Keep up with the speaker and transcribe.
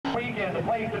weekend, the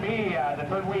place to be, the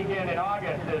third weekend in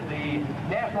August, is the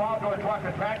National Outdoor Truck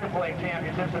and Tractor Pulling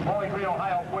Championships in Bowling Green,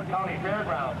 Ohio, Wood County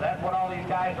Fairgrounds. That's what all these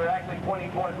guys are actually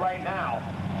pointing towards right now.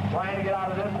 Trying to get out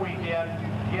of this weekend,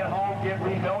 get home, get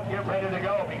rebuilt, get ready to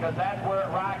go, because that's where it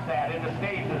rocks at in the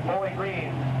States, is Bowling Green,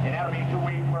 and that'll be 2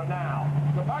 weeks from now.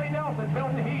 So Bartie Nelson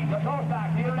built the heat, the pro stock,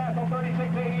 the International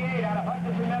 3688 out of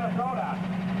Hutchinson, Minnesota,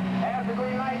 has the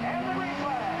green light and the green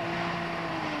flag.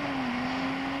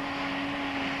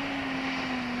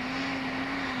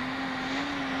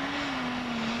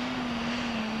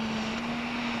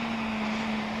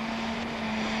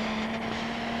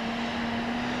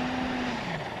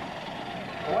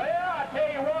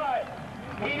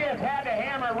 He just had to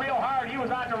hammer real hard. He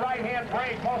was on the right-hand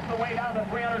brake most of the way down the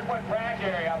 300-foot track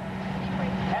area.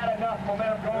 Had enough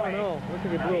momentum going. No, look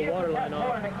at the blue water line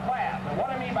on. In the class. And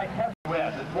what I mean by test with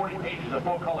is 40 pages of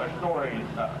full-color stories,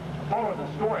 photos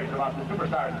and stories about the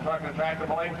superstars in truck and tractor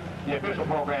pulling, the official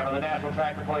program of the National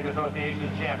Tractor Pulling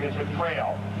Association's Championship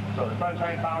Trail. So the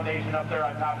Sunshine Foundation up there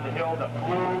on top of the hill, the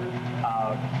blue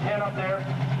tent up there,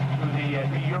 to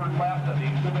your left of the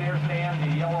souvenir stand,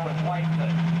 the yellow and white, the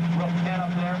real tent up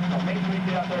there. So make sure you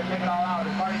get up there and check it all out.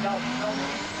 It's Bartie Nelson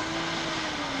filming.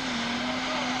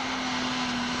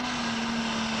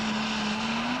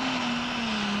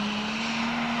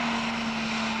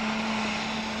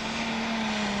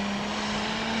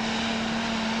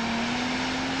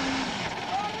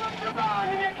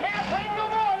 And you can't take no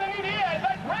more than he did.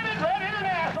 The dreaded Red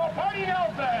International, Bartie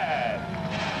Nelson.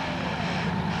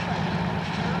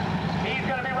 He's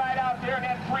going to be right out there in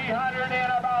that 300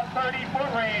 and about 30-foot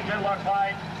range, it looks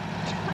like.